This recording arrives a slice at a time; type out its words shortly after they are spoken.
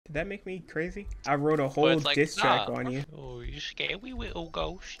Did that make me crazy? I wrote a But whole it's like, diss track nah. on you. Oh, you scary little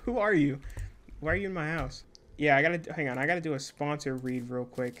ghost. Who are you? Why are you in my house? Yeah, I gotta hang on. I gotta do a sponsor read real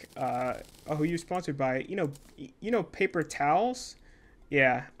quick. Oh, who you're sponsored by? You know, paper towels.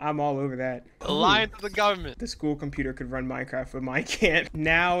 Yeah, I'm all over that. Lying Ooh, to the government. the school computer could run Minecraft, but mine can't.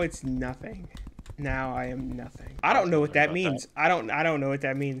 Now it's nothing. Now I am nothing. I don't know what that means. I don't know what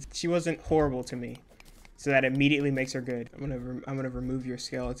that means. She wasn't horrible to me, so that immediately makes her good. I'm gonna remove your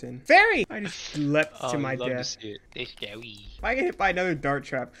skeleton. Fairy! I just leapt to my Love to death. see it. They're scary. If I get hit by another dart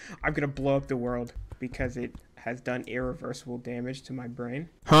trap, I'm gonna blow up the world because it has done irreversible damage to my brain.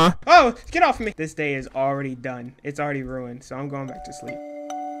 Huh? Oh, get off of me! This day is already done. It's already ruined, so I'm going back to sleep.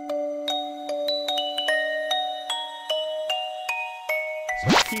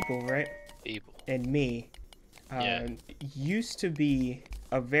 So people, right? People. And me, Yeah. used to be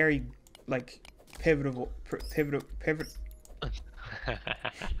a very, like, pivot.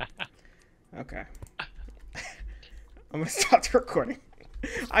 Okay. I'm gonna stop the recording.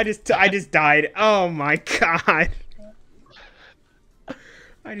 I just died. Oh my god.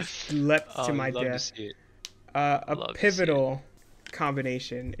 I just leapt to my love to death. see it. A Love to see pivotal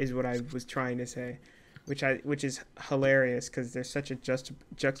combination is what I was trying to say, which is hilarious because there's such a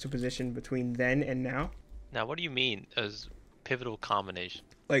juxtaposition between then and now. Now, what do you mean as pivotal combination?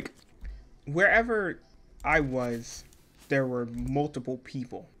 Like, wherever I was, there were multiple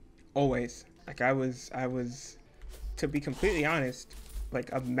people. Always. Like, I was, to be completely honest, like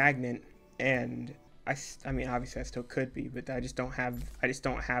a magnet, and I mean, obviously I still could be, but I just don't have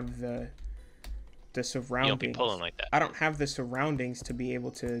the surroundings. You don't be pulling like that. I don't have the surroundings to be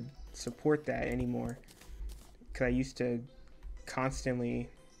able to support that anymore. Because I used to constantly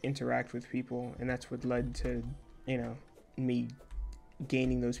interact with people, and that's what led to, you know, me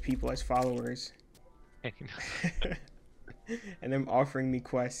gaining those people as followers. And them offering me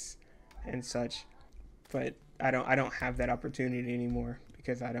quests and such. But I don't have that opportunity anymore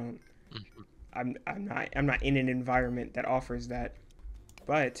because I don't I'm not in an environment that offers that.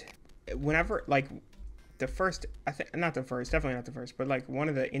 But whenever, like, the first, not the first, definitely not the first, but like one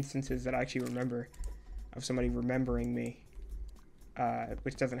of the instances that I actually remember of somebody remembering me,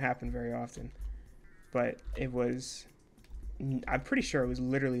 which doesn't happen very often, but it was, I'm pretty sure it was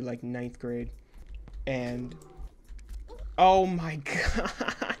literally like 9th grade, and oh my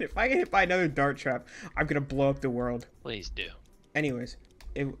god, if I get hit by another dart trap, I'm gonna blow up the world. Please do. Anyways,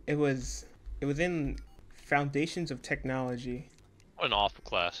 it was in Foundations of Technology. What an awful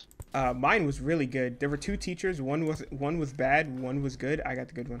class. Mine was really good. There were 2 teachers. One was bad, one was good. I got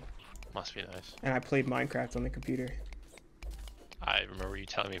the good one. Must be nice. And I played Minecraft on the computer. I remember you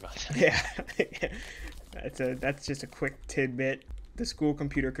telling me about that. Yeah. That's just a quick tidbit. The school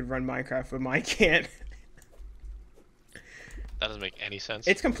computer could run Minecraft, but mine can't. That doesn't make any sense.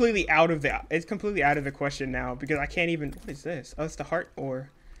 It's completely out of the question now because I can't even. What is this? Oh, it's the heart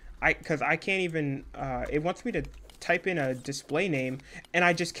ore. Because I can't even. It wants me to type in a display name, and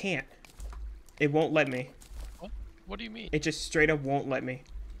I just can't. It won't let me. What do you mean? It just straight up won't let me.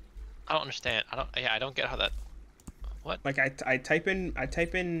 I don't understand. I don't get how that. What? Like I type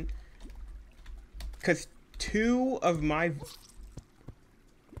in. Because 2 of my.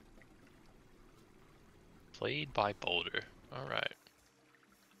 Played by Boulder. All right.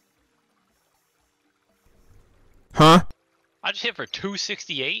 Huh? I just hit for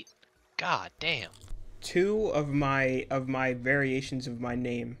 268. God damn. 2 of my variations of my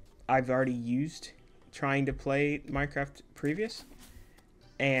name I've already used trying to play Minecraft previous,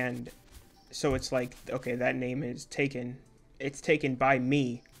 and so it's like, okay, that name is taken. It's taken by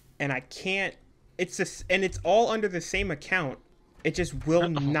me, and I can't. It's just, and it's all under the same account. It just will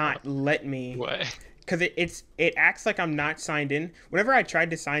not let me. What? Because it acts like I'm not signed in. Whenever I tried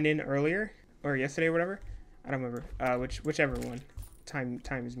to sign in earlier or yesterday or whatever, I don't remember. Whichever one. Time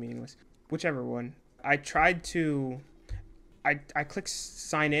is meaningless. Whichever one. I tried to. I clicked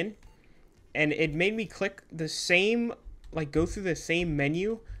sign in, and it made me click the same, like go through the same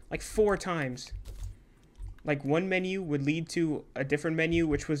menu like 4 times. Like one menu would lead to a different menu,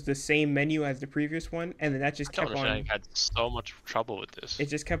 which was the same menu as the previous one, and then that just kept on. I had so much trouble with this. It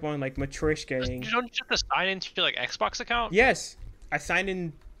just kept on like matryoshkaing. You don't have to sign into your like Xbox account? Yes, I signed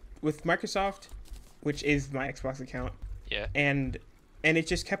in with Microsoft, which is my Xbox account. Yeah. And it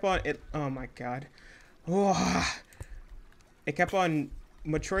just kept on. Oh my god. Oh. It kept on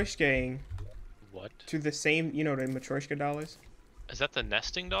matryoshkaing. What? To the same, you know, the matryoshka dollars. Is that the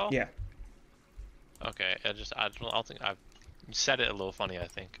nesting doll? Yeah. Okay, I don't think I've said it a little funny. I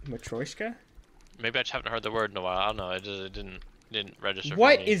think Matryoshka. Maybe I just haven't heard the word in a while. I don't know. It didn't register.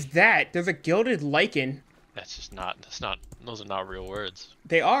 What for me. is that? There's a gilded lichen. That's just not. That's not. Those are not real words.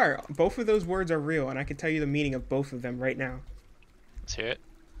 They are. Both of those words are real, and I can tell you the meaning of both of them right now. Let's hear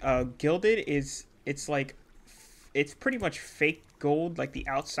it. Gilded is it's pretty much fake gold. Like the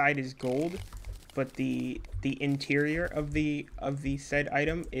outside is gold, but the interior of the said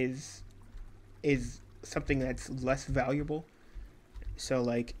item is something that's less valuable. So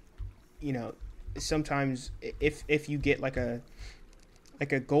like, you know, sometimes if you get like a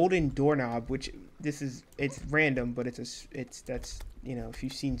golden doorknob, which it's random, but that's, you know, if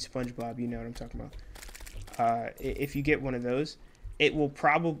you've seen SpongeBob, you know what I'm talking about. If you get one of those, it will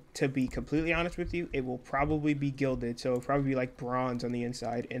probably, to be completely honest with you, it will probably be gilded. So it'll probably be like bronze on the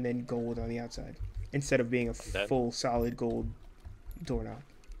inside and then gold on the outside, instead of being a full solid gold doorknob.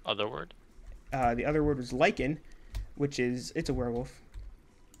 Other word? The other word was lichen, which is, it's a werewolf.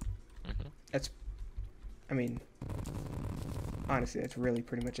 Mm-hmm. I mean, honestly, that's really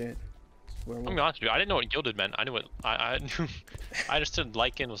pretty much it. I'm gonna be honest with you, I didn't know what gilded meant. I knew what I knew. I understood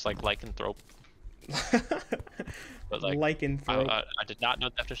lichen was like lycanthrope. But like, lycanthrope. I did not know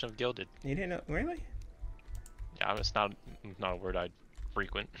the definition of gilded. You didn't know, really? Yeah, it's not a word I'd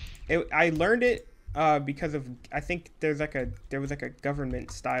frequent. I learned it because of, I think there was like a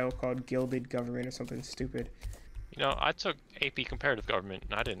government style called gilded government or something stupid. You know, I took AP comparative government,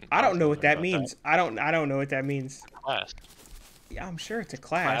 and I don't know what that means. I don't know what that means. Class. Yeah, I'm sure it's a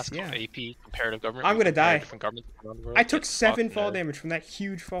class. Yeah. AP comparative government. I'm gonna die. I took It's 7 fall damage from that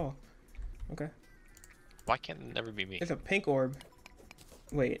huge fall. Okay. Why can't it never be me? There's a pink orb.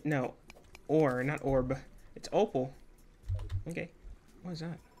 Wait, no. Ore, not orb. It's opal. Okay. What is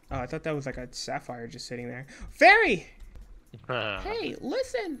that? Oh, I thought that was like a sapphire just sitting there. Fairy! Hey,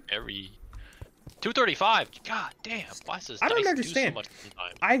 listen! Fairy. 235. God damn. Why does this I don't dice understand. do so much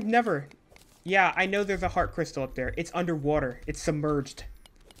sometimes? I've never... Yeah, I know there's a heart crystal up there. It's underwater. It's submerged.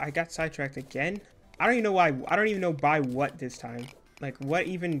 I got sidetracked again. I don't even know why. I don't even know by what this time. Like, what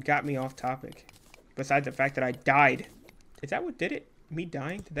even got me off topic? Besides the fact that I died. Is that what did it? Me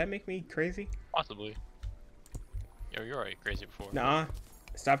dying? Did that make me crazy? Possibly. Yo, you're already crazy before. Nah.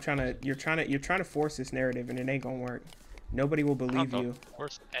 Stop trying to... You're trying to force this narrative, and it ain't gonna work. Nobody will believe you.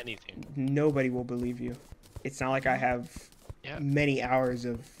 Force anything. Nobody will believe you. It's not like I have many hours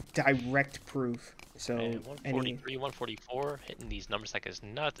of direct proof. So man, 143, 144, hitting these numbers like it's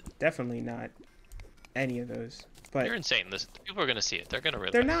nothing. Definitely not any of those. But you're insane. Listen, people are gonna see it. They're gonna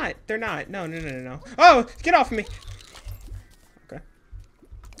realize. They're not. They're not. No. Oh, get off of me. Okay.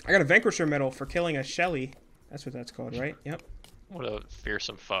 I got a Vanquisher medal for killing a Shelly. That's what that's called, right? Yep. What a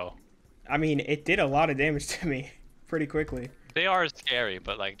fearsome foe. I mean, it did a lot of damage to me pretty quickly. They are scary,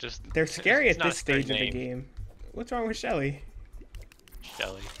 but like they're scary at this stage of the game. What's wrong with Shelly?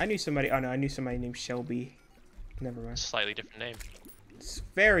 Shelly. I knew somebody. Oh no, I knew somebody named Shelby. Never mind. Slightly different name. It's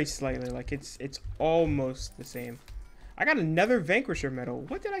very slightly, like it's almost the same. I got another Vanquisher medal.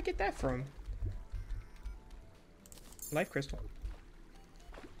 What did I get that from? Life crystal.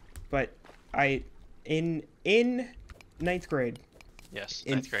 But in 9th grade. Yes,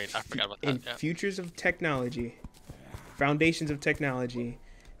 9th grade. I forgot about that. In Futures of Technology, Foundations of Technology,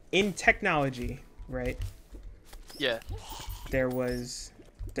 in technology, right? Yeah. There was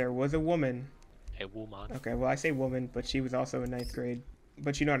a woman. A woman. Okay, well I say woman, but she was also in 9th grade.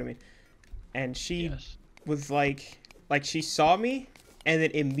 But you know what I mean. And she was like she saw me and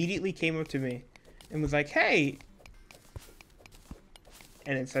then immediately came up to me and was like, "Hey,"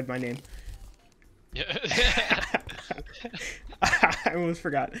 and it said my name. Yeah. I almost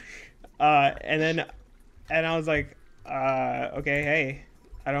forgot. And I was like, okay, hey,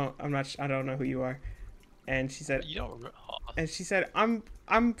 I don't know who you are. And she said, you don't remember. And she said, I'm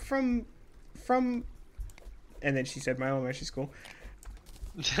from, and then she said my elementary school.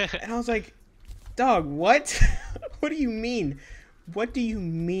 And I was like, dog, what? What do you mean? What do you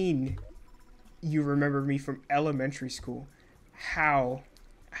mean you remember me from elementary school? How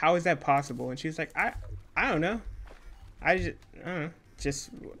is that possible? And she was like, I don't know. I don't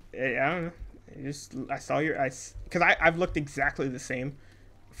know. I saw because I've looked exactly the same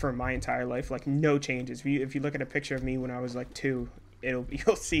for my entire life, like no changes. If you look at a picture of me when I was like 2,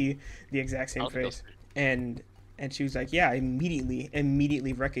 you'll see the exact same face. And she was like, yeah, I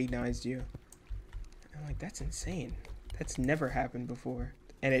immediately recognized you. I'm like, that's insane. That's never happened before,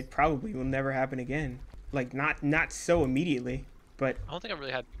 and it probably will never happen again. Like not so immediately, but I don't think I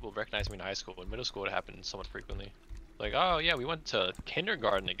really had people recognize me in high school. In middle school, it happened somewhat frequently. Like, oh yeah, we went to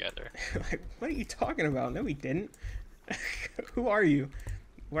kindergarten together. Like, what are you talking about? No, we didn't. Who are you?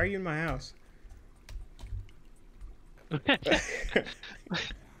 Why are you in my house?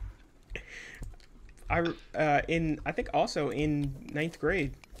 I think also in 9th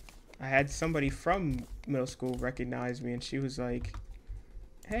grade, I had somebody from middle school recognize me, and she was like,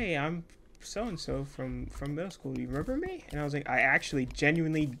 "Hey, I'm so and so from middle school. Do you remember me?" And I was like, "I actually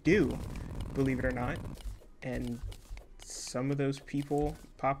genuinely do, believe it or not." And some of those people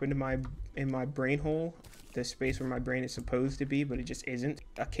pop into my brain hole, the space where my brain is supposed to be, but it just isn't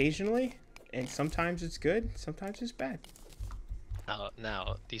occasionally. And sometimes it's good, sometimes it's bad.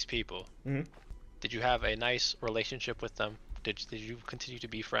 Now these people. Mm-hmm. Did you have a nice relationship with them? Did you continue to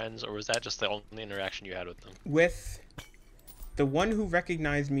be friends, or was that just the only interaction you had with them? With the one who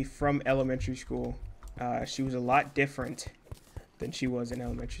recognized me from elementary school, she was a lot different than she was in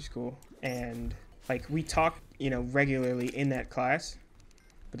elementary school. And like we talked, regularly in that class,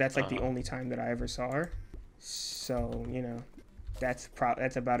 but that's like the only time that I ever saw her. So, that's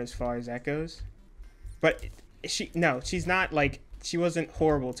about as far as that goes. But she's not like, she wasn't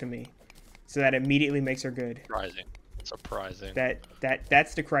horrible to me. So that immediately makes her good. Surprising.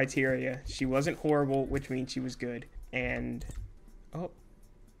 That's the criteria. She wasn't horrible, which means she was good. And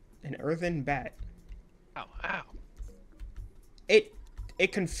an earthen bat. Ow.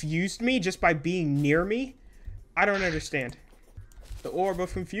 It confused me just by being near me. I don't understand. The orb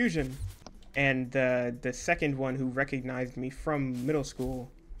of confusion. And the second one who recognized me from middle school,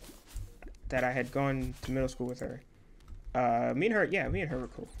 that I had gone to middle school with her. Me and her were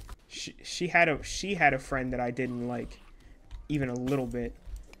cool. She had a friend that I didn't like even a little bit,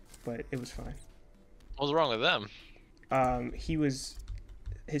 but it was fine. What was wrong with them? His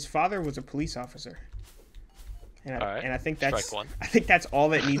father was a police officer. And I think that's all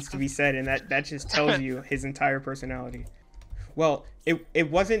that needs to be said, and that just tells you his entire personality. Well, it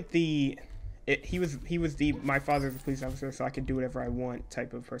wasn't he was my father's a police officer, so I could do whatever I want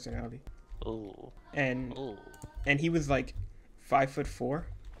type of personality. Ooh. And he was like 5'4".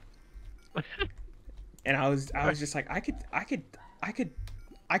 And I was just like, I could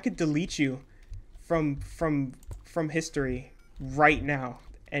delete you from history right now,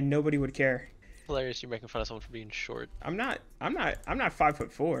 and nobody would care. Hilarious, you're making fun of someone for being short. I'm not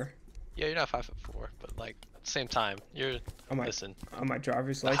 5'4". Yeah, you're not 5'4", but like at the same time, you're on my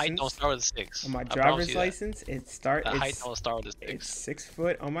driver's license. The height don't start with a 6. On my driver's license, the height don't start with a 6. It's 6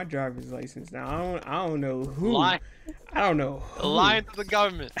 foot on my driver's license. Now I don't know who. Lying. I don't know who. Lying to the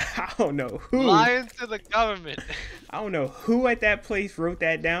government. I don't know who. Lying to the government. I don't know who at that place wrote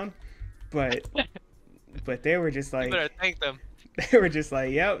that down, but they were just like. You better thank them. They were just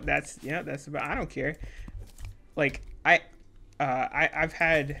like, yep, that's about. I don't care. Like I've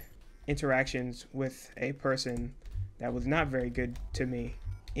had interactions with a person that was not very good to me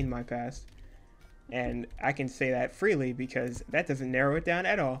in my past, and I can say that freely because that doesn't narrow it down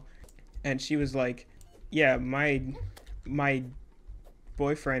at all. And she was like, yeah, my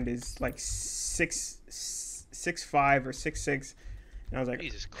boyfriend is like 6'5" or 6'6", and I was like,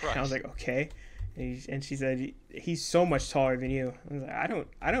 Jesus Christ. I was like, okay. And she said, he's so much taller than you. I was like,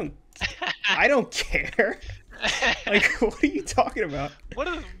 I don't care. Like, what are you talking about?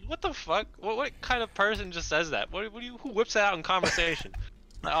 What the fuck? What kind of person just says that? Who whips that out in conversation?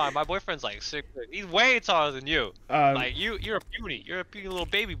 Like, oh, my boyfriend's like 6'6". He's way taller than you. Like you're a puny. You're a puny little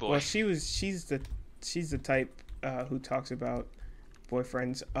baby boy. Well, she's the type who talks about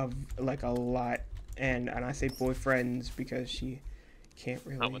boyfriends of like a lot, and I say boyfriends because she can't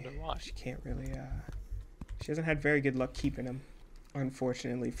really. She hasn't had very good luck keeping them,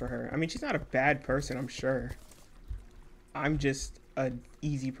 unfortunately for her. I mean, she's not a bad person, I'm sure. I'm just an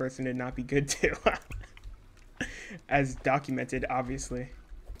easy person to not be good to. As documented, obviously.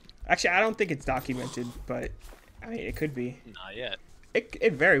 Actually, I don't think it's documented, but I mean, it could be. Not yet.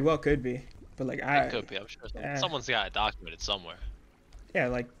 It very well could be, but like it could be. I'm sure someone's got it documented somewhere. Yeah,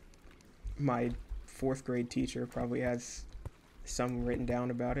 like my 4th grade teacher probably has some written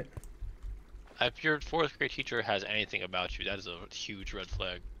down about it. If your 4th grade teacher has anything about you, that is a huge red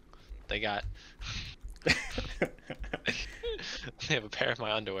flag. They got. They have a pair of my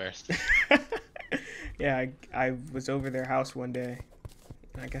underwears. Yeah, I was over their house one day.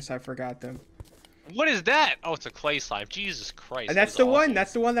 I guess I forgot them. What is that? Oh, it's a clay slime. Jesus Christ. And that's the awful one.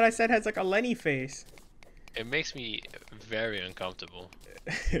 That's the one that I said has like a Lenny face. It makes me very uncomfortable.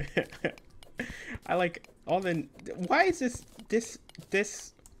 I like all the. Why is this?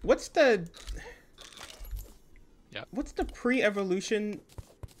 What's the? Yeah. What's the pre-evolution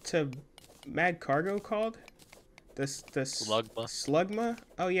to Mad Cargo called? The Slugma.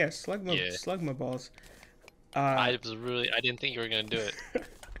 Oh yeah, Slugma. Yeah. Slugma balls. I didn't think you were gonna do it.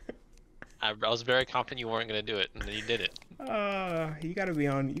 I was very confident you weren't gonna do it, and then you did it. You gotta be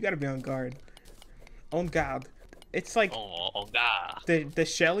on guard. On guard. It's like the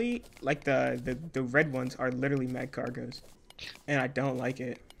Shelly, like the red ones are literally Mad Cargos, and I don't like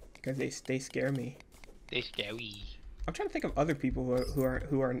it. because they scare me. They scary. I'm trying to think of other people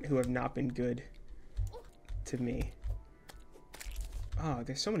who have not been good to me. Oh,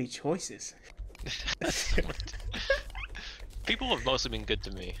 there's so many choices. People have mostly been good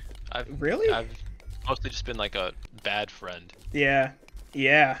to me. Really? I've mostly just been like a bad friend. Yeah,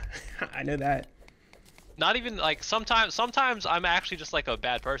 I know that. Not even like sometimes I'm actually just like a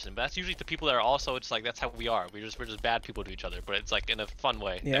bad person, but that's usually the people that are also just like that's how we are. We're just bad people to each other, but it's like in a fun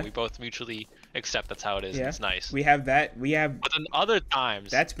way. Yeah. And we both mutually accept that's how it is. Yeah. And it's nice. We have that. But then other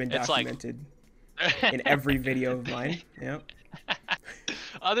times that's been documented in every video of mine. Yeah.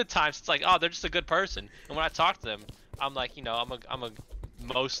 Other times it's like, oh, they're just a good person, and when I talk to them, I'm like, you know, I'm a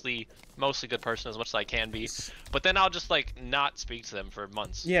mostly good person as much as I can be, but then I'll just like not speak to them for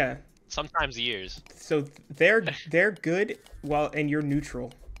months. Yeah. Sometimes years. So they're good, and you're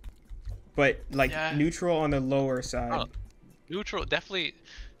neutral, but like neutral on the lower side. Oh, neutral, definitely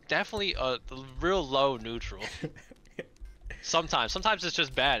a real low neutral. Sometimes it's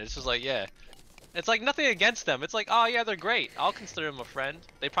just bad. It's just like, yeah. It's like nothing against them. It's like, oh yeah, they're great. I'll consider them a friend.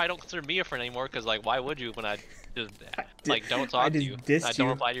 They probably don't consider me a friend anymore because like, why would you when I just like don't talk to you? I don't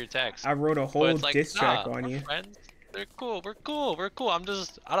reply to your text. I wrote a whole diss track on you. Friends. They're cool. We're cool. I'm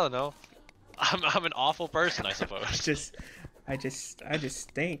just, I don't know. I'm an awful person, I suppose. I just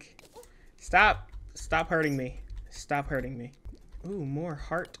stink. Stop hurting me. Stop hurting me. Ooh, more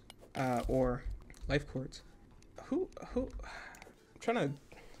heart, or life quartz. Who? I'm trying to.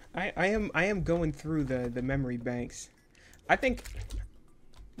 I am going through the memory banks. I think,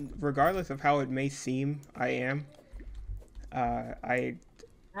 regardless of how it may seem, I am. Ow,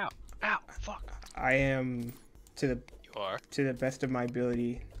 fuck. I am to the best of my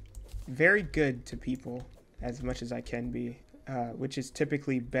ability, very good to people as much as I can be, which is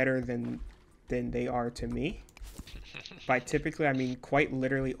typically better than they are to me. By typically, I mean quite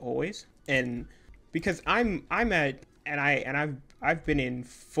literally always, and because I've been in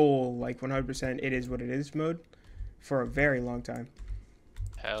full like 100% it is what it is mode for a very long time.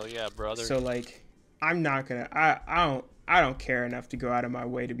 Hell yeah, brother. So like, I'm not gonna. I don't care enough to go out of my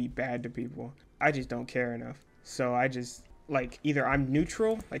way to be bad to people. I just don't care enough. So I just like either I'm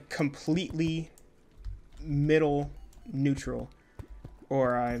neutral, like completely middle neutral,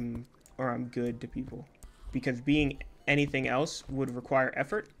 or I'm good to people, because being anything else would require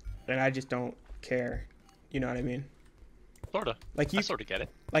effort, and I just don't care. You know what I mean? Sorta. Like I sorta get it.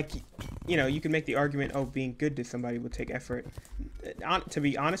 Like, you know, you can make the argument, oh, being good to somebody will take effort. To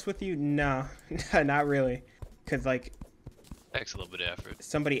be honest with you, no, not really. Because, like, takes a little bit of effort.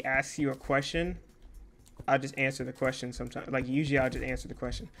 Somebody asks you a question, I'll just answer the question sometimes. Like, usually I'll just answer the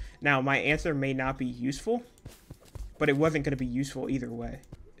question. Now, my answer may not be useful, but it wasn't going to be useful either way.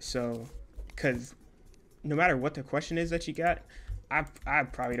 So, because no matter what the question is that you got, I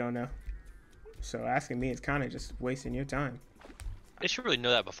probably don't know. So asking me is kind of just wasting your time. They should really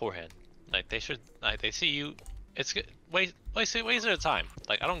know that beforehand. Like they should, like they see you. It's good. Waste their time.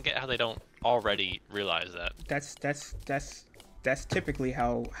 Like I don't get how they don't already realize that. That's typically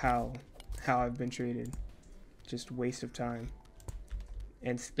how I've been treated. Just waste of time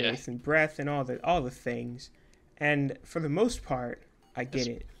and space and breath and all the things. And for the most part, I get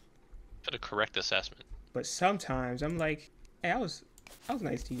it. For the correct assessment. But sometimes I'm like, hey, I was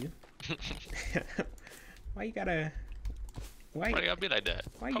nice to you. Why you gotta be like that?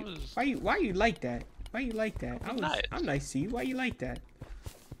 Why you like that? Why you like that? I'm nice to you. Why you like that?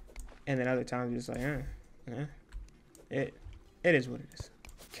 And then other times you're just like, it is what it is.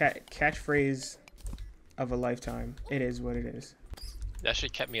 Catchphrase of a lifetime. It is what it is. That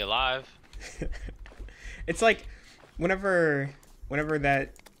shit kept me alive. It's like whenever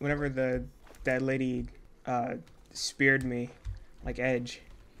that lady speared me, like Edge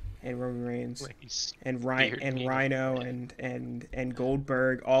and Roman Reigns and Rhino and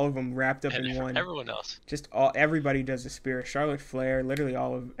Goldberg, all of them wrapped up in one. Everyone else. Just everybody does the spear. Charlotte Flair, literally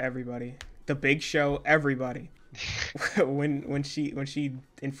all of everybody. The Big Show, everybody. when she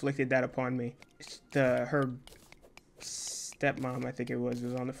inflicted that upon me, her stepmom, I think it was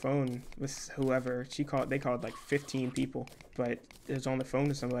on the phone with whoever. They called like 15 people, but it was on the phone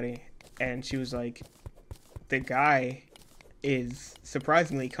to somebody, and she was like, the guy is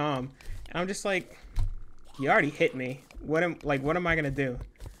surprisingly calm, and I'm just like, you already hit me. What am I gonna do?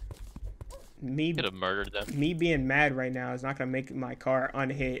 Me could have murdered them. Me being mad right now is not gonna make my car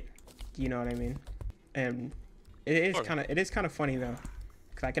unhit. You know what I mean? And it is kind of funny though,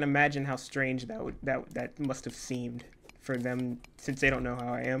 because I can imagine how strange that must have seemed for them, since they don't know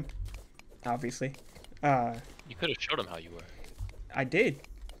how I am, obviously. You could have showed them how you were. I did.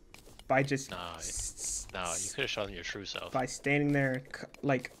 By just no, you could have shown them your true self. By standing there,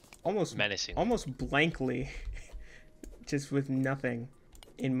 like almost menacing. almost blankly, just with nothing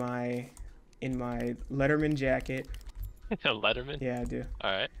in my Letterman jacket. Letterman? Yeah, I do.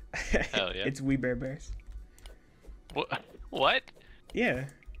 All right. Hell yeah. It's We Bare Bears. What? What? Yeah.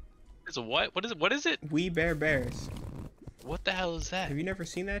 It's a what? What is it? What is it? We Bare Bears. What the hell is that? Have you never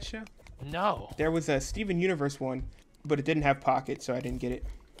seen that show? No. There was a Steven Universe one, but it didn't have pockets, so I didn't get it.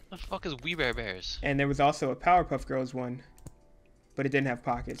 What the fuck is We Bare Bears? And there was also a Powerpuff Girls one, but it didn't have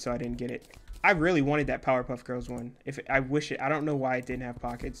pockets, so I didn't get it. I really wanted that Powerpuff Girls one. I wish it. I don't know why it didn't have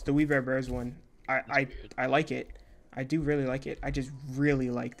pockets. The We Bare Bears one, I like it. I do really like it. I just really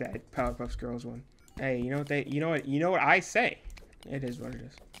like that Powerpuff Girls one. Hey, you know what I say. It is what it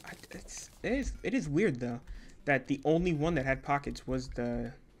is. It is weird though that the only one that had pockets was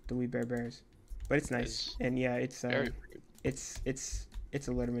the We Bare Bears, but it's nice. And yeah, it's a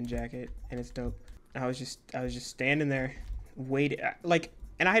Letterman jacket and it's dope. I was just standing there, waiting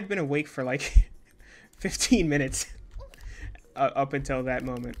and I had been awake for like 15 minutes up until that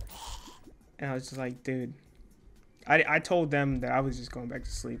moment, and I was just like, dude. I told them that I was just going back to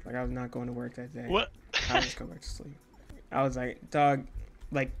sleep. Like, I was not going to work that day. What? I was just going back to sleep. I was like, dog,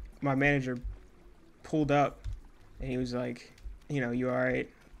 like, my manager pulled up, and he was like, you all right?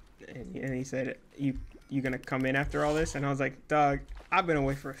 And he said, you going to come in after all this? And I was like, dog, I've been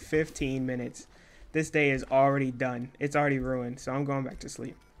awake for 15 minutes. This day is already done. It's already ruined, so I'm going back to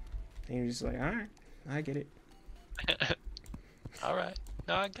sleep. And he was just like, all right, I get it. All right.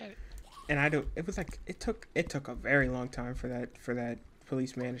 No, I get it. And it was like it took a very long time for that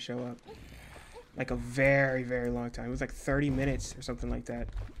policeman to show up. Like a very, very long time. It was like 30 minutes or something like that.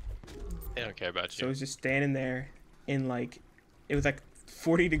 They don't care about you. So it was just standing there in it was like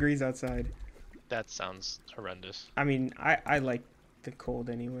 40 degrees outside. That sounds horrendous. I mean, I like the cold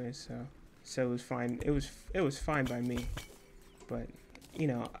anyway, so it was fine. It was fine by me. But,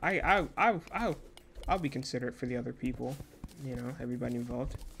 I'll be considerate for the other people, everybody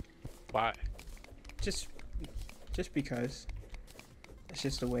involved. Why? Just because. It's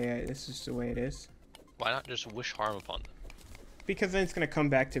just the way it is. Why not just wish harm upon them? Because then it's gonna come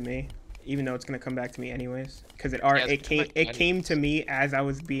back to me, even though it's gonna come back to me anyways. Because it came to me as I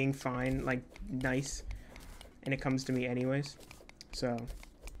was being fine, like nice, and it comes to me anyways. So,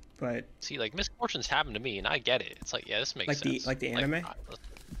 but see, like misfortunes happen to me, and I get it. It's like, yeah, this makes sense. Like the anime.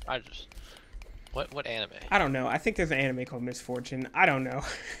 I just what anime? I don't know. I think there's an anime called Misfortune. I don't know.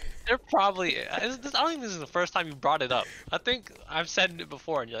 There probably I don't think this is the first time you brought it up. I think I've said it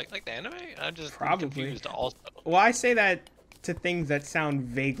before, and you're like the anime? I'm just confused also. Well, I say that to things that sound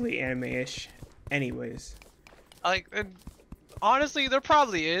vaguely anime-ish anyways. Like, honestly, there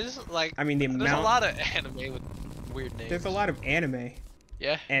probably is. Like, I mean, there's a lot of anime with weird names. There's a lot of anime.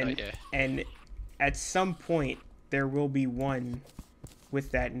 Yeah. And at some point there will be one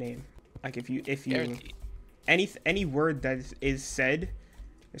with that name. Like if you Guaranteed. any word that is said,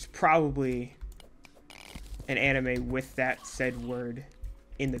 there's probably an anime with that said word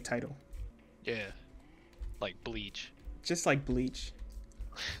in the title. Yeah. Like Bleach. Just like Bleach.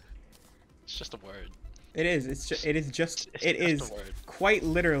 It's just a word. It is. It is quite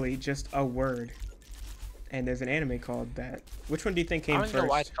literally just a word. And there's an anime called that. Which one do you think came first? I don't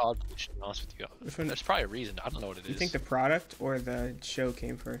know why it's called Bleach, to be honest with you. Which one? There's probably a reason. I don't know what it is. You think the product or the show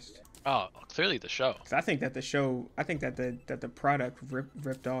came first? Oh, clearly the show. 'Cause I think that the product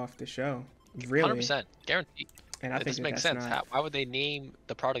ripped off the show. Really? 100%, guaranteed. And I think this makes sense. Why would they name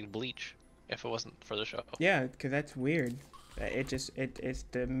the product Bleach if it wasn't for the show? Yeah, because that's weird. It's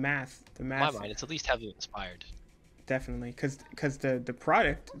the math. In my mind, it's at least heavily inspired. Definitely, because the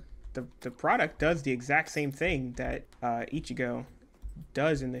product does the exact same thing that Ichigo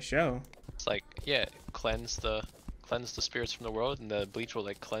does in the show. It's like, yeah, cleanse the spirits from the world, and the bleach will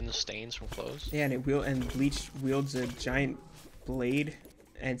like cleanse stains from clothes. Yeah, and Bleach wields a giant blade,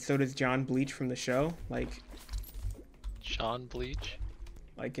 and so does John Bleach from the show. Like John Bleach.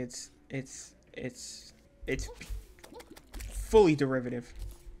 Like it's fully derivative,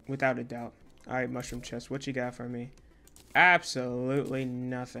 without a doubt. All right, Mushroom Chest, what you got for me? Absolutely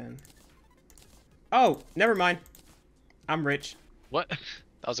nothing. Oh, never mind. I'm rich. What?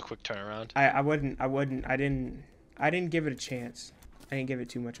 That was a quick turnaround. I didn't give it a chance. I didn't give it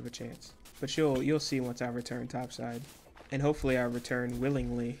too much of a chance. But you'll see once I return topside. And hopefully I return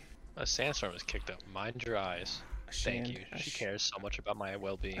willingly. A sandstorm has kicked up. Mind your eyes. Thank you. She cares so much about my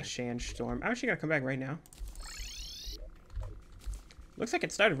well-being. A sandstorm. I'm actually gonna come back right now. Looks like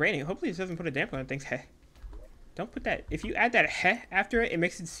it started raining. Hopefully this doesn't put a damper on things. Heh. Don't put that. If you add that heh after it, it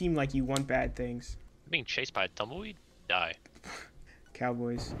makes it seem like you want bad things. Being chased by a tumbleweed? Die.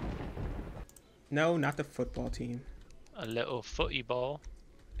 Cowboys. No, not the football team. A little footy ball.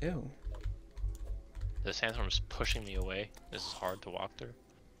 Ew. The sandstorm is pushing me away. This is hard to walk through.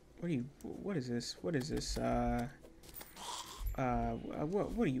 What is this? What is this?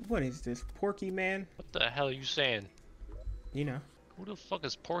 What is this? Porky Man? What the hell are you saying? You know. Who the fuck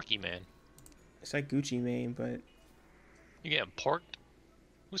is Porky Man? It's like Gucci Mane, but You getting porked?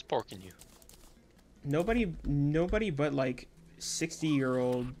 Who's porking you? nobody but like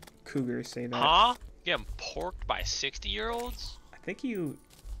 60-year-old cougars say that. Huh? You getting porked by 60-year-olds? I think you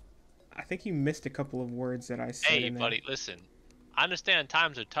missed a couple of words that I said. Hey, in there. buddy, listen. I understand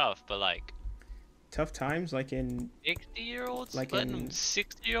times are tough, but like Tough times, like in 60-year-olds, like letting in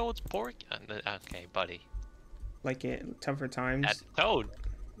 60-year-olds pork. Okay, buddy. like in tougher times. That's Toad.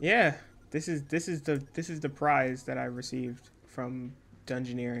 Yeah, this is the prize that I received from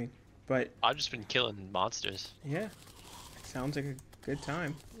Dungeoneering. But I've just been killing monsters. yeah, it sounds like a good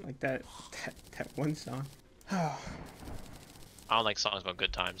time. Like that one song. I don't like songs about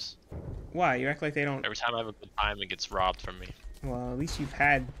good times. Why? You act like they don't. Every time I have a good time, it gets robbed from me. Well, at least you've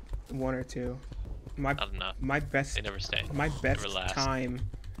had one or two. Not enough. My best They never stay. my best Never last. time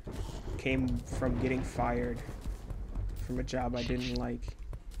came from getting fired from a job I didn't like.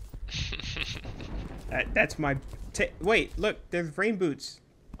 That's my. Wait, look, there's rain boots.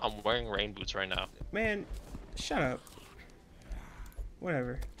 I'm wearing rain boots right now. Man, shut up.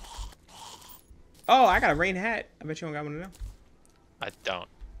 Whatever. Oh, I got a rain hat. I bet you don't got one of them. I don't.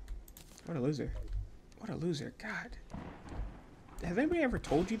 What a loser. What a loser. God. Has anybody ever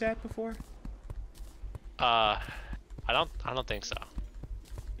told you that before? I don't think so.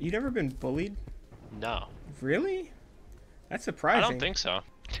 You never been bullied? No. Really? That's I surprising. don't think so.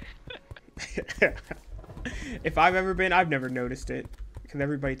 If I've ever been, I've never noticed it. Because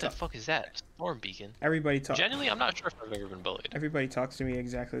everybody What the talks. fuck is that? Storm beacon. Everybody talks. Genuinely, I'm not sure if I've ever been bullied. Everybody talks to me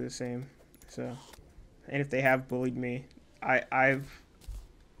exactly the same. So, and if they have bullied me, I've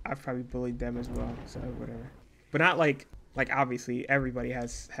probably bullied them as well. So whatever. But not like obviously everybody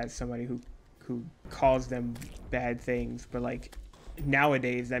has somebody who calls them bad things. But like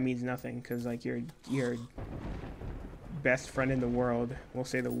nowadays that means nothing because like your best friend in the world will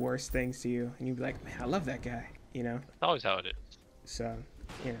say the worst things to you, and you'll be like, man, I love that guy. You know. That's always how it is. So,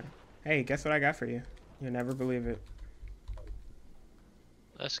 you know, hey, guess what I got for you? You'll never believe it.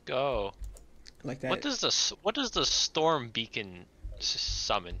 Let's go. Like that. What does the storm beacon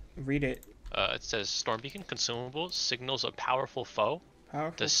summon? Read it. It says storm beacon consumable signals a powerful foe.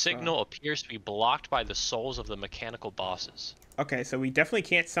 Powerful The signal appears to be blocked by the souls of the mechanical bosses. Okay, so we definitely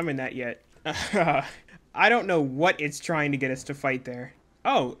can't summon that yet. I don't know what it's trying to get us to fight there.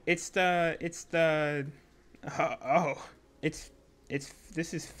 Oh, it's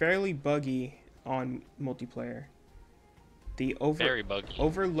this is fairly buggy on multiplayer. Very buggy.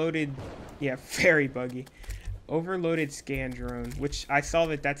 Overloaded, yeah, very buggy. Overloaded scan drone, which I saw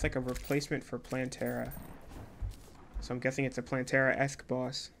that's like a replacement for Plantera. So I'm guessing it's a Plantera-esque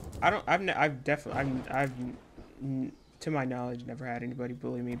boss. I've to my knowledge never had anybody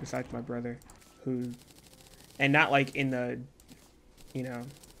bully me besides my brother, and not like in the, you know,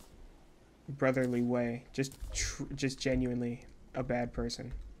 brotherly way, just genuinely a bad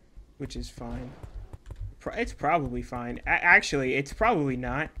person, which is fine. It's probably fine. Actually, it's probably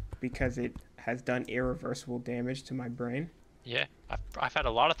not because it has done irreversible damage to my brain. Yeah, I've had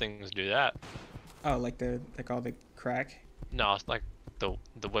a lot of things do that. Oh, like all the crack. No, it's like the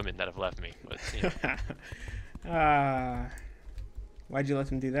women that have left me. But, you know, why'd you let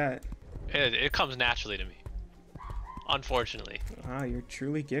them do that? it comes naturally to me. Unfortunately. Wow, you're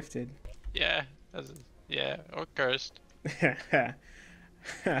truly gifted. Yeah, or cursed.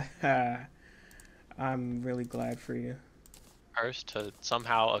 I'm really glad for you. Cursed to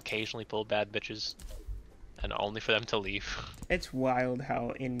somehow occasionally pull bad bitches, and only for them to leave. It's wild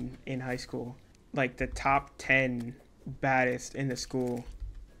how in high school, like the top 10 baddest in the school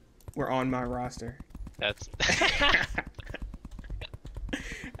were on my roster. That's.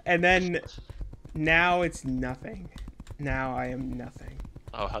 And then now it's nothing. Now I am nothing.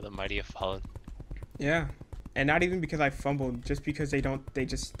 Oh, how the mighty have fallen. Yeah. And not even because I fumbled, just because they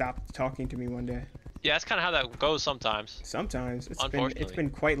just stopped talking to me one day. Yeah, that's kind of how that goes sometimes. Sometimes it's Unfortunately.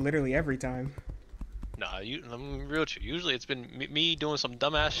 been quite literally every time. Nah, I'm real true. Usually it's been me doing some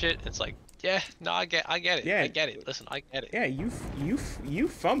dumbass shit. It's like, yeah, no, I get it. Yeah. I get it. Listen, I get it. Yeah, you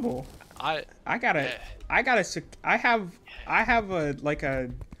fumble. I have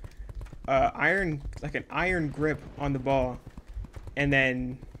an iron grip on the ball, and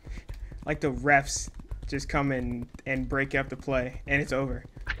then like the refs just come in and break up the play, and it's over.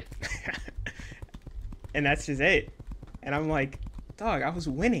 And that's just it. And I'm like, dog, I was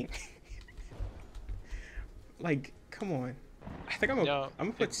winning. Like, come on. I think You know, I'm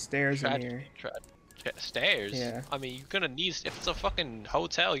gonna put stairs in tragedy. here. Stairs. Yeah. I mean, you're gonna need if it's a fucking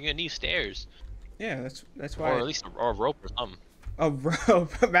hotel, you're gonna need stairs, Yeah, that's why. or at least a rope or something. A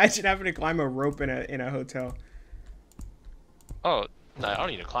rope. Imagine having to climb a rope in a hotel. Oh, no, I don't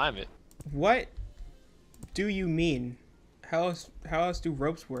need to climb it. What do you mean? How else do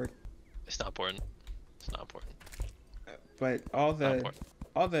ropes work? It's not important. It's not important. But Not important.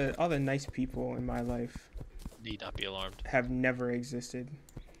 all the nice people in my life Need not be alarmed. have never existed.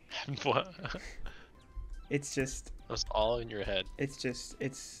 What? It's just That's all in your head. it's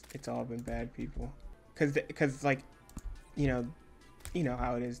all been bad people. Cause like, you know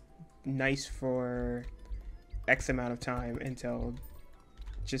how it is, nice for X amount of time until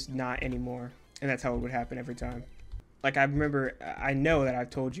just not anymore, and that's how it would happen every time. Like I know that I've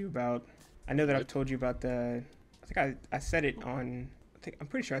told you about the. I think I said it on. I'm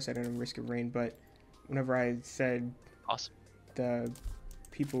pretty sure I said it on Risk of Rain, but whenever I said Awesome. the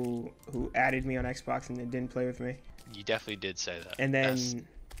people who added me on Xbox and then didn't play with me, You definitely did say that. and then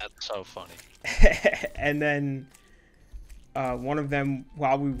that's so funny. and then one of them,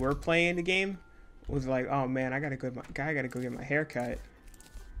 while we were playing the game, was like, "Oh man, I gotta go get my hair cut."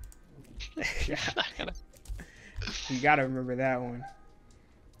 Yeah. You gotta remember that one,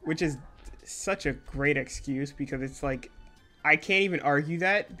 which is such a great excuse because it's like I can't even argue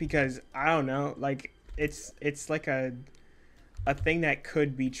that because I don't know, like it's like a thing that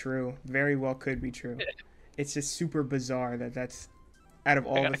could be true, very well could be true. It's just super bizarre that's out of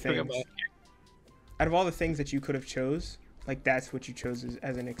all the things that you could have chose, like that's what you chose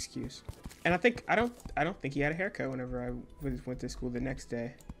as an excuse. And I don't think he had a haircut whenever I went to school the next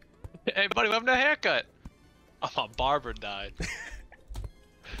day. Hey buddy, we have no haircut. Oh, my barber died.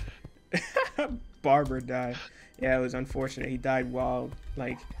 Barber died. Yeah, it was unfortunate. He died while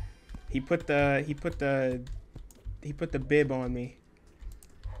like he put the bib on me,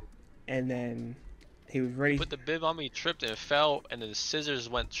 and then he was ready. He put the bib on me, tripped and fell, and then the scissors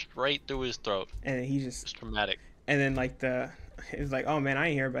went straight through his throat. And he just. It's traumatic. And then like it was like, oh man, I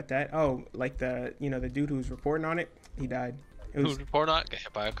didn't hear about that. Oh, like the dude who was reporting on it, he died. It was Who not get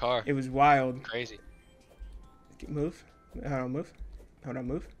hit by a car. It was wild. Crazy. Move. Hold on, move.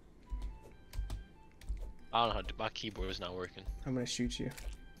 I don't know how to, my keyboard is not working. I'm gonna shoot you.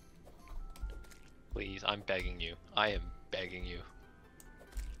 Please, I'm begging you. I am begging you.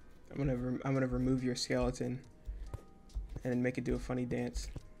 I'm gonna remove your skeleton and then make it do a funny dance.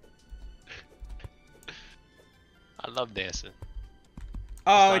 I love dancing.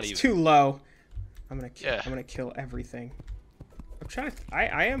 Oh, it's too low. I'm gonna kill everything. I'm trying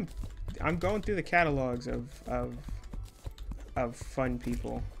to. I'm going through the catalogs of fun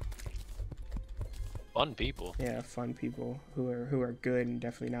people. Fun people. Yeah, fun people who are good and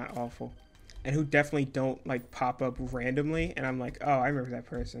definitely not awful, and who definitely don't like pop up randomly. And I'm like, oh, I remember that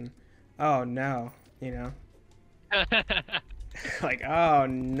person. Oh no, like, oh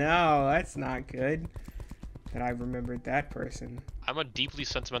no, that's not good. That I remembered that person. I'm a deeply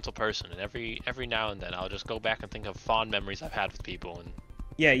sentimental person, and every now and then I'll just go back and think of fond memories I've had with people. And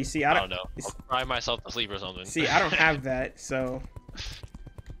yeah, you see, I don't know. I'll cry myself to sleep or something. See, I don't have that, so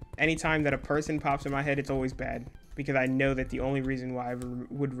anytime that a person pops in my head, it's always bad because I know that the only reason why I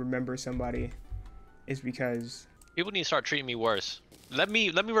would remember somebody is because people need to start treating me worse. Let me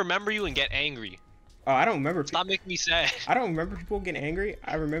remember you and get angry. Oh, I don't remember. Stop making me sad. I don't remember people getting angry.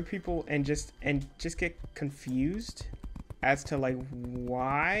 I remember people and just get confused as to like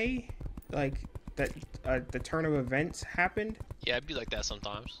why, like that the turn of events happened. Yeah, I'd be like that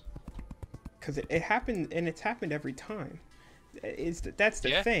sometimes. Cause it happened, and it's happened every time. That's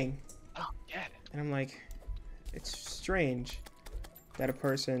the thing. Oh yeah. And I'm like, it's strange that a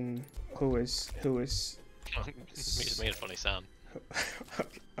person who is You just made a funny sound.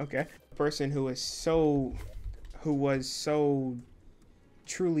 okay, a person who was so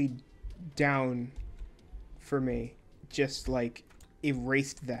truly down for me just like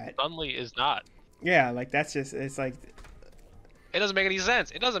erased that. Suddenly is not. Yeah, like that's just, it's like it doesn't make any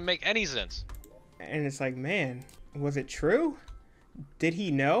sense. It doesn't make any sense. And it's like, man, was it true? Did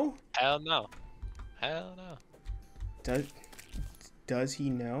he know? Hell no. Hell no. Does he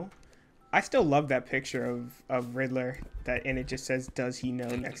know? I still love that picture of Riddler and it just says "Does he know"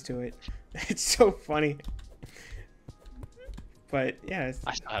 next to it. It's so funny. But yeah,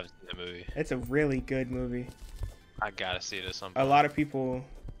 I still haven't seen the movie. It's a really good movie. I gotta see it at some point. A lot of people,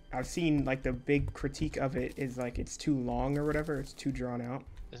 I've seen like the big critique of it is like it's too long or whatever. It's too drawn out.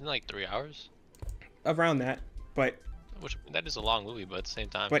 Isn't it like 3 hours? Around that, but. Which that is a long movie, but at the same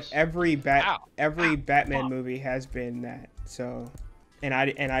time. But every Batman movie has been that. So, and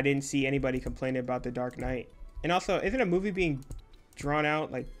I didn't see anybody complaining about The Dark Knight. And also, isn't a movie being drawn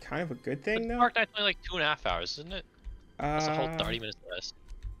out, like kind of a good thing But though. Dark Knight's only like 2.5 hours, isn't it? That's a whole Uh, 30 minutes less.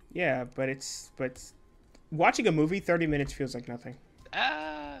 yeah, but watching a movie 30 minutes feels like nothing.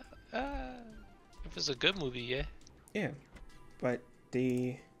 Ah, if it's a good movie, yeah. Yeah, but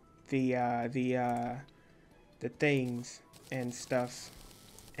the the uh the uh the things and stuff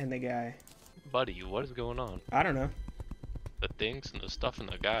and the guy. Buddy, what is going on? I don't know. The things and the stuff and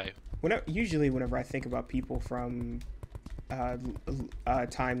the guy. Whenever I think about people from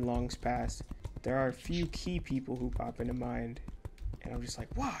time longs past, there are a few key people who pop into mind, and I'm just like,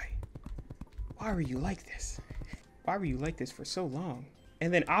 why? Why were you like this? Why were you like this for so long?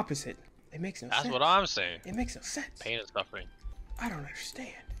 And then opposite, it makes no sense. That's what I'm saying. It makes no sense. Pain and suffering. I don't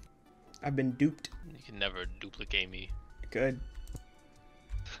understand. I've been duped. You can never duplicate me. Good.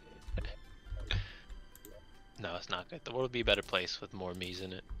 No, it's not good. The world would be a better place with more me's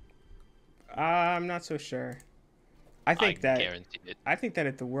in it. I'm not so sure. I think guarantee it. I think that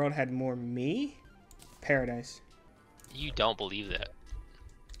if the world had more me, paradise. You don't believe that.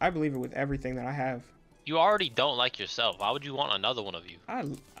 I believe it with everything that I have. You already don't like yourself. Why would you want another one of you?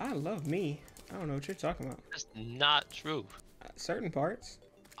 I love me. I don't know what you're talking about. That's not true. Certain parts.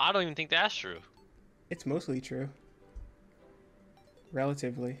 I don't even think that's true. It's mostly true.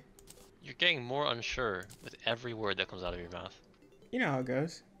 Relatively. You're getting more unsure with every word that comes out of your mouth. You know how it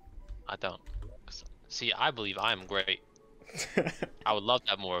goes. I don't. See, I believe I am great. I would love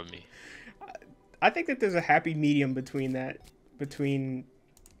to have more of me. I think that there's a happy medium between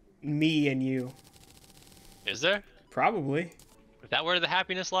me and you. Is there? Probably. Is that where the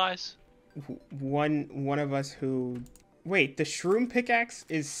happiness lies? One of us who... Wait, the shroom pickaxe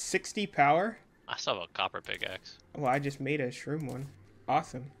is 60 power? I still have a copper pickaxe. Well, I just made a shroom one.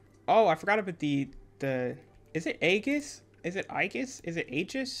 Awesome. Oh, I forgot about the... Is it Aegis? Is it Aegis? Is it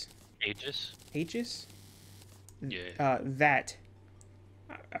Aegis? Aegis? Aegis? Yeah. That.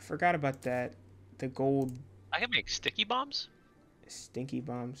 I forgot about that. The gold... I can make sticky bombs? Stinky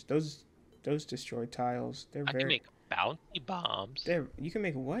bombs. Those destroy tiles. They're I can make bounty bombs. You can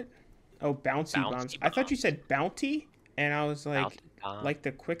make what? Oh, bouncy bombs. I thought you said bounty, and I was like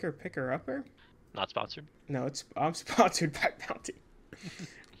the quicker picker upper. Not sponsored. No, I'm sponsored by Bounty.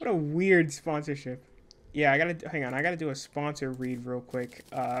 What a weird sponsorship. Yeah, hang on. I gotta do a sponsor read real quick.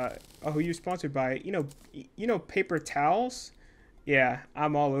 Who you sponsored by? You know, paper towels. Yeah,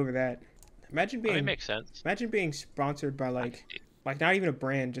 I'm all over that. Imagine being. It makes sense. Imagine being sponsored by like not even a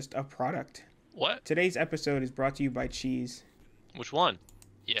brand, just a product. What? Today's episode is brought to you by cheese. Which one?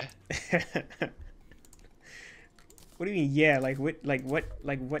 Yeah. What do you mean? Yeah,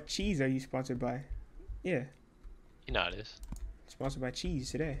 what cheese are you sponsored by? Yeah. You know it is. Sponsored by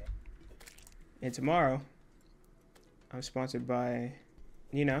cheese today. And tomorrow, I'm sponsored by,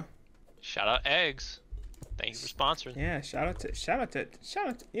 Shout out eggs. Thank you for sponsoring. Yeah, shout out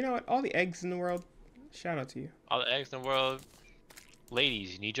to, you know what? All the eggs in the world, shout out to you. All the eggs in the world.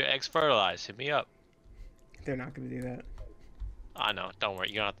 Ladies, you need your eggs fertilized. Hit me up. They're not gonna do that. I know. Don't worry.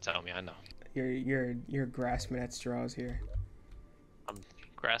 You don't have to tell me. I know. You're grasping at straws here. I'm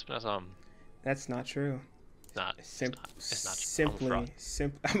grasping at some. That's not true. It's not. It's not Simply, I'm a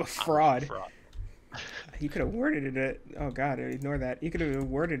fraud. I'm a fraud. You could have worded it. Oh God, ignore that. You could have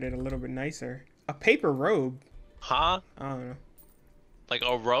worded it a little bit nicer. A paper robe. Huh? I don't know. Like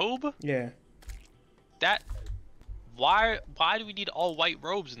a robe? Yeah. That. Why do we need all white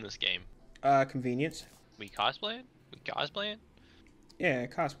robes in this game? Convenience. We cosplaying? Yeah,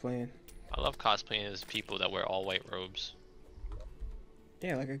 cosplaying. I love cosplaying as people that wear all white robes.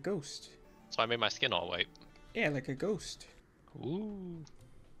 Yeah, like a ghost. So I made my skin all white. Yeah, like a ghost. Ooh.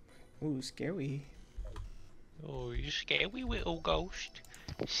 Ooh, scary. Oh, you scary little ghost.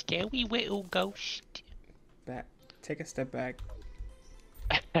 Scary little ghost. Take a step back.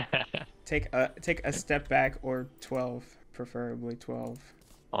 Take a step back, or 12, preferably 12.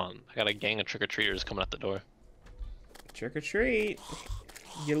 I got a gang of trick-or-treaters coming at the door. Trick or treat.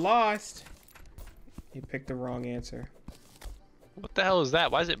 You lost. You picked the wrong answer. What the hell is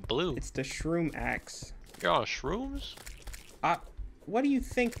that? Why is it blue? It's the shroom axe. You're on shrooms? What do you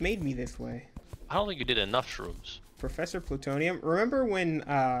think made me this way? I don't think you did enough shrooms. Professor Plutonium. Remember when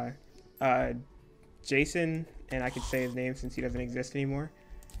Jason, and I can say his name since he doesn't exist anymore.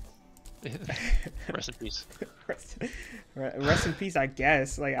 Rest in peace. Rest in peace, I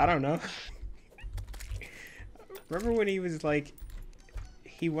guess. Like, I don't know. Remember when he was like,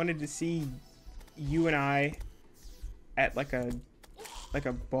 he wanted to see you and I at like a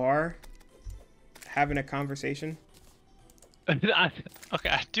bar having a conversation? Okay,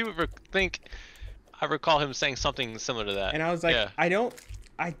 I do think I recall him saying something similar to that. And I was like, yeah. I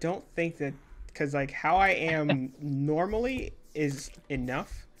don't think that, because like how I am normally is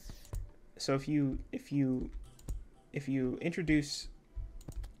enough. So if you introduce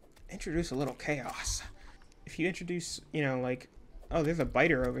a little chaos, if you introduce, you know, like, oh, there's a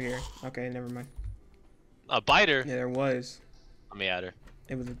biter over here. Okay, never mind. A biter? Yeah, there was. Let me at her.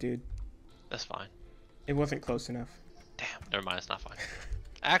 It was a dude. That's fine. It wasn't close enough. Damn, never mind, it's not fine.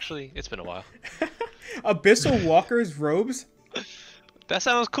 Actually, it's been a while. Abyssal Walker's robes? That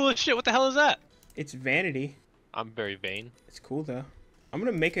sounds cool as shit. What the hell is that? It's vanity. I'm very vain. It's cool though. I'm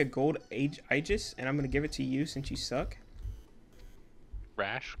gonna make a gold Aegis and I'm gonna give it to you since you suck.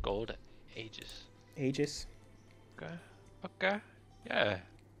 Rash gold Aegis. Aegis. Okay. Okay. Yeah.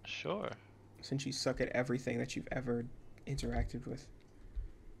 Sure. Since you suck at everything that you've ever interacted with.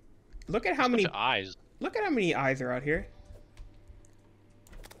 Look at how There's a many bunch of eyes. Look at how many eyes are out here.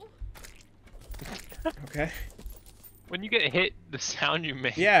 Okay. When you get hit, the sound you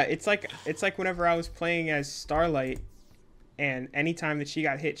make. Yeah, it's like whenever I was playing as Starlight, and anytime that she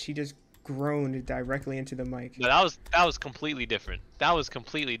got hit, she just groaned directly into the mic. No, that was completely different. That was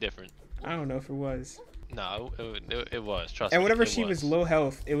completely different. I don't know if it was. No, it was. Trust me. And whenever it she was low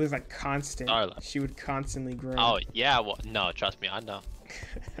health, it was like constant. Starlight. She would constantly groan. Oh yeah, well, no, trust me, I know.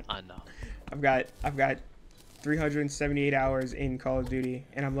 I know. I've got 378 hours in Call of Duty,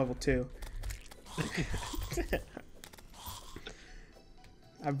 and I'm level 2.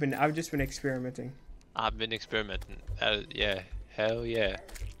 I've just been experimenting. I've been experimenting. Yeah, hell yeah.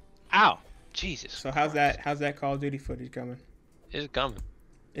 Ow, Jesus. So how's that Call of Duty footage coming? It's coming.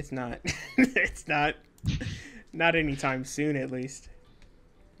 It's not. It's not. Not anytime soon, at least.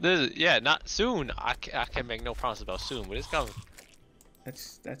 Yeah, not soon. I can make no promise about soon, but it's coming.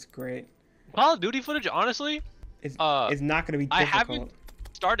 That's great. Call of Duty footage, honestly, It's not gonna be difficult. I haven't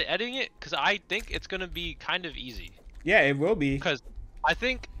started editing it because I think it's gonna be kind of easy. Yeah, it will be. Because I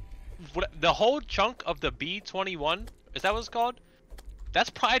think the whole chunk of the B21, is that what it's called? That's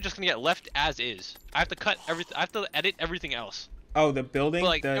probably just gonna get left as is. I have to cut everything. I have to edit everything else. Oh, the building. But,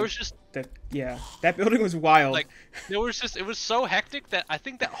 like, it was just yeah, that building was wild. like it was so hectic that I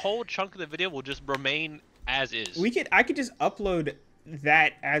think that whole chunk of the video will just remain as is. I could just upload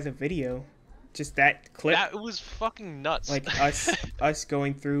that as a video, just that clip. That was fucking nuts. Like us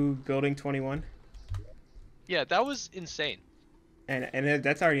going through building 21. Yeah, that was insane. And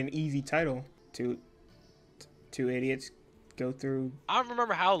that's already an easy title. Two idiots go through. I don't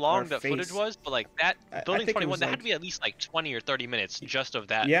remember how long the face. footage was, but like that building think it 21, was that like- had to be at least like 20 or 30 minutes just of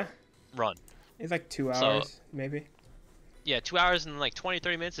that Yeah, run. it's like 2 So- hours maybe. Yeah, 2 hours and like 20,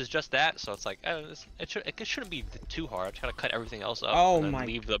 30 minutes is just that. So it's like, it shouldn't be too hard. I'm trying to cut everything else up Oh and then my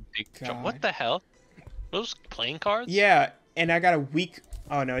leave the big chunk. God. What the hell? Those playing cards? Yeah, and I got a weak.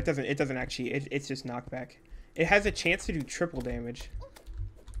 Oh no, it doesn't. It doesn't actually. It's just knockback. It has a chance to do triple damage.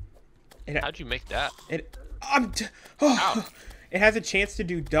 How'd you make that? Oh, it has a chance to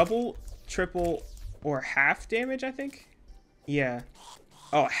do double, triple, or half damage. I think. Yeah.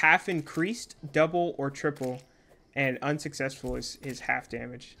 Oh, half increased, double, or triple, and unsuccessful is half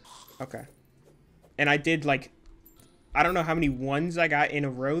damage. Okay. And I did like, I don't know how many ones I got in a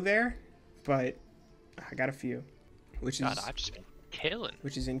row there, but I got a few, which God, is I've just been killing.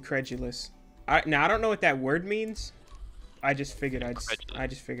 which is incredulous. Now I don't know what that word means. I just figured I'd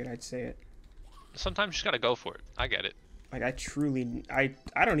say it. Sometimes you just gotta go for it. I get it. Like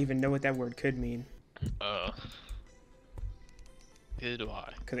I don't even know what that word could mean. Neither do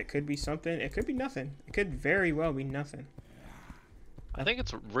I. Because it could be something. It could be nothing. It could very well be nothing. I think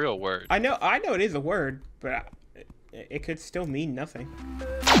it's a real word. I know it is a word, but it could still mean nothing.